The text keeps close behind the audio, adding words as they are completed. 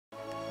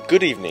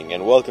Good evening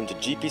and welcome to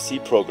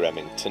GPC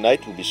Programming.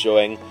 Tonight we'll be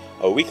showing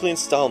a weekly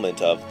installment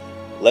of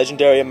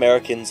Legendary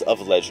Americans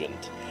of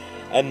Legend.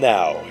 And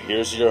now,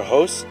 here's your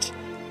host,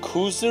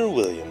 Coozer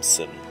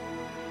Williamson.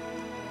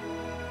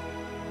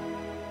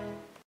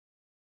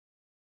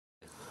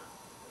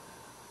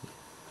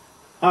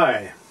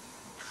 Hi,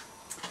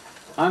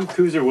 I'm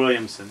Coozer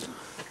Williamson.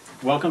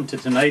 Welcome to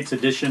tonight's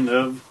edition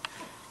of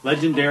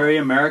Legendary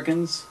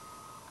Americans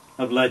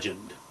of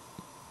Legend.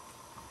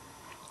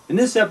 In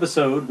this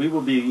episode, we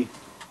will be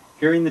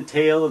hearing the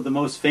tale of the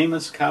most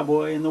famous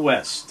cowboy in the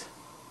West,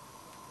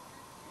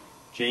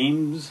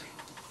 James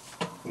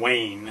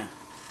Wayne.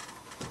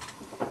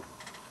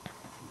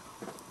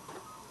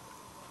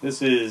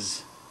 This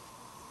is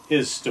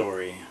his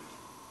story.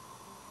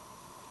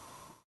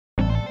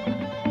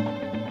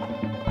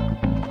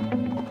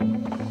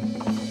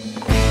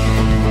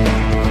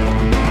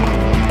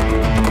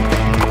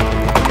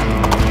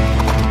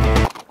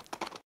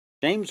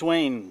 James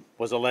Wayne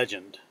was a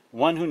legend,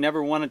 one who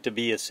never wanted to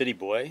be a city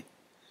boy.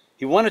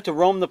 He wanted to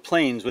roam the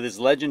plains with his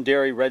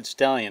legendary red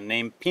stallion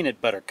named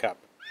Peanut Buttercup,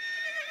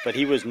 but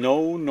he was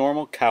no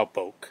normal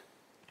cowpoke.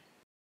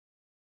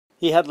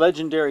 He had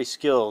legendary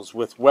skills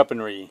with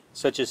weaponry,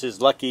 such as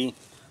his lucky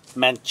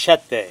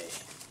machete.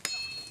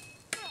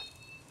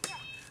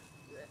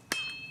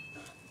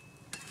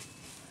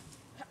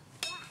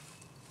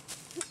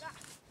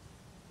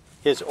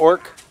 His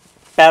orc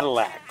battle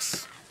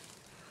axe.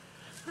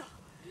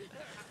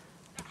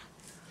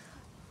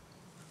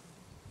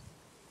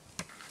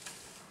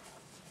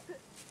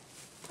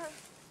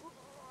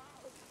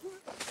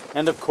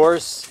 And of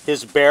course,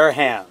 his bare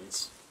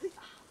hands.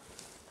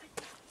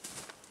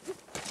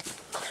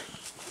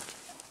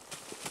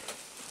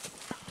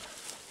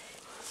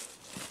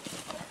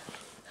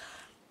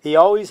 He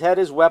always had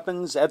his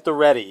weapons at the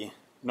ready,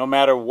 no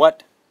matter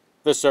what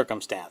the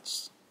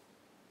circumstance.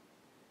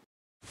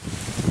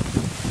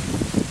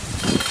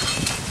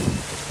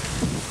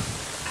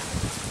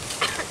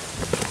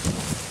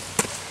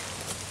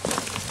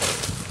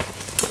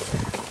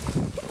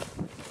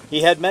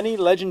 He had many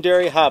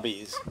legendary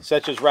hobbies,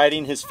 such as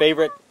riding his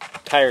favorite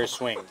tire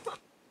swing,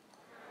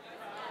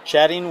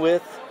 chatting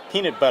with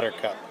Peanut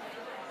Buttercup,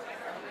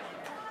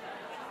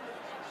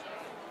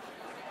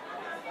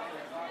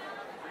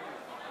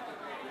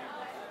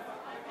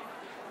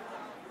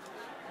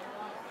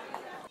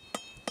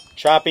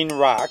 chopping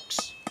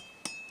rocks,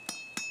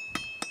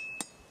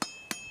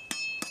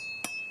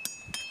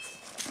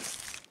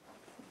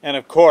 and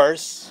of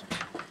course,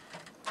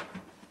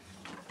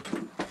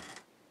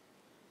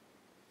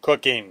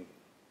 cooking.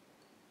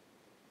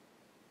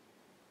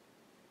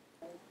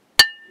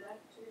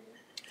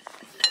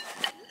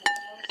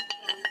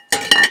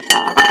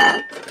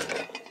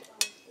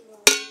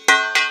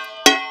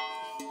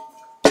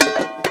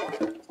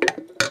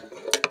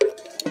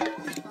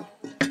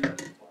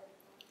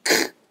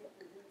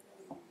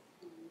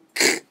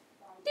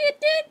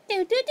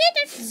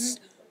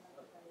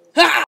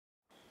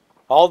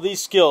 All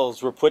these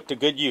skills were put to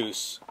good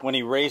use when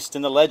he raced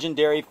in the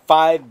legendary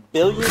 5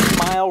 billion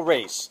mile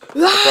race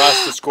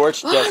across the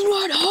scorched desert.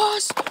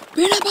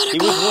 He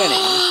was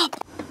winning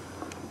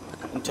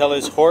until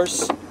his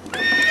horse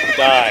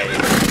died.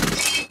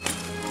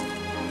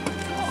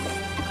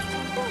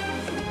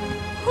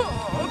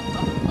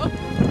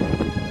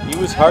 He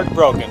was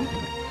heartbroken.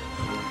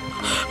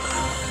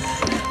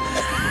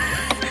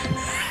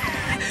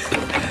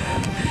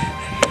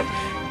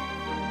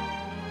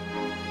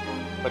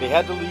 But he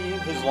had to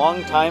leave his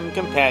longtime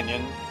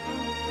companion,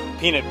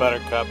 Peanut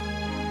Buttercup,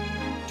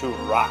 to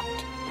rot.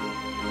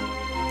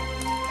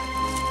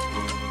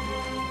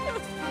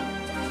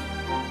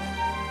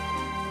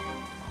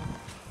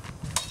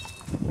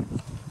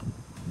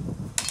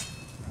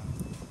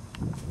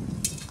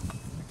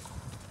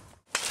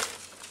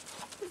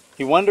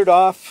 He wandered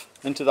off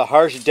into the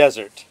harsh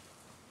desert.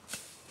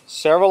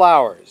 Several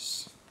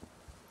hours,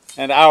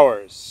 and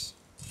hours,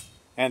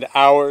 and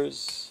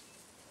hours,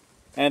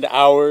 and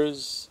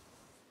hours,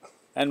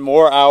 and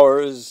more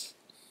hours,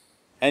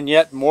 and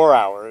yet more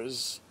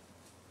hours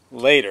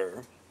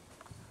later,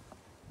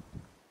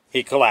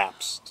 he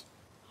collapsed.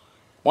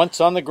 Once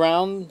on the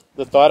ground,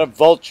 the thought of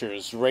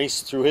vultures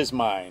raced through his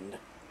mind,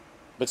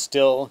 but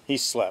still he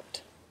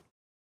slept.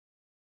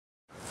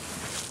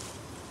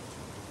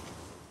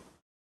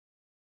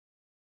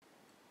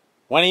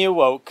 When he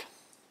awoke,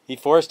 he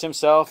forced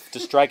himself to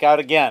strike out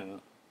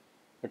again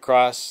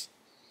across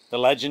the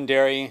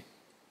legendary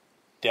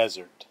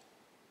desert.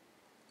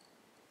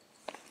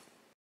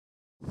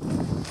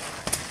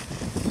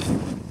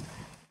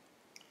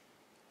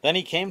 Then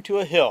he came to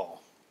a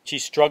hill which he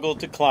struggled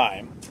to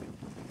climb.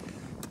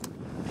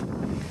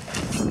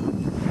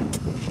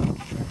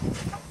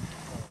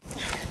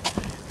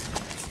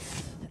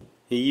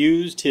 He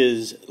used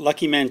his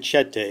lucky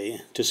machete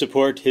to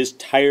support his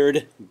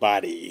tired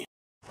body.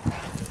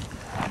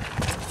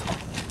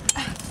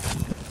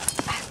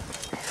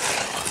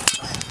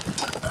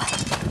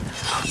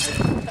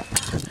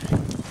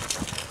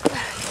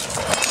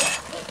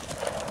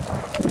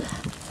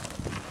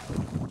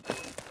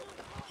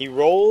 he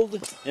rolled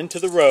into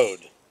the road.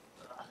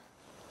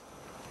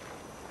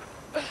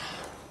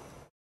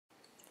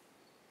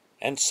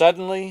 And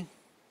suddenly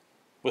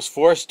was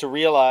forced to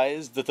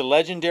realize that the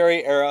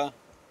legendary era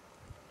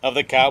of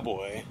the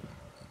cowboy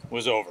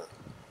was over.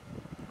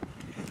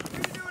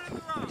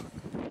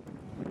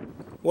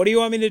 What do you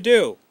want me to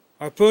do?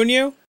 Harpoon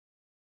you?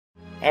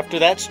 After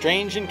that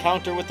strange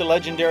encounter with the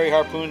legendary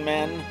harpoon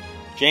man,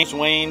 James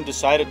Wayne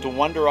decided to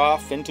wander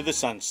off into the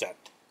sunset.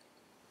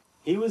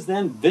 He was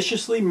then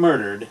viciously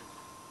murdered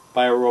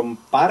by a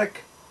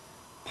robotic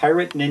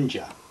pirate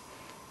ninja.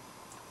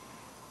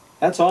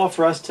 That's all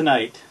for us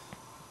tonight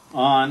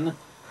on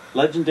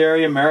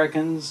Legendary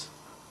Americans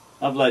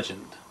of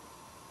Legend.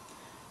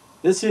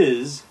 This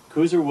is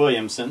Couser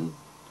Williamson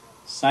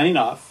signing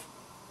off.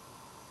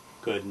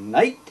 Good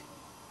night.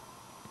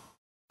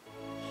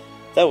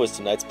 That was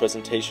tonight's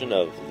presentation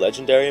of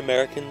Legendary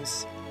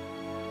Americans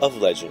of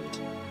Legend.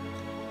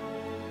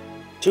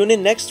 Tune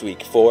in next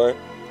week for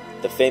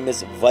the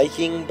famous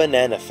Viking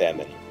banana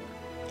famine.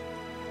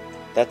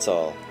 That's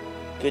all.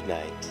 Good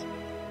night.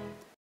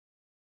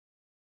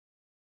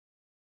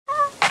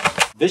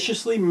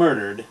 Viciously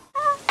murdered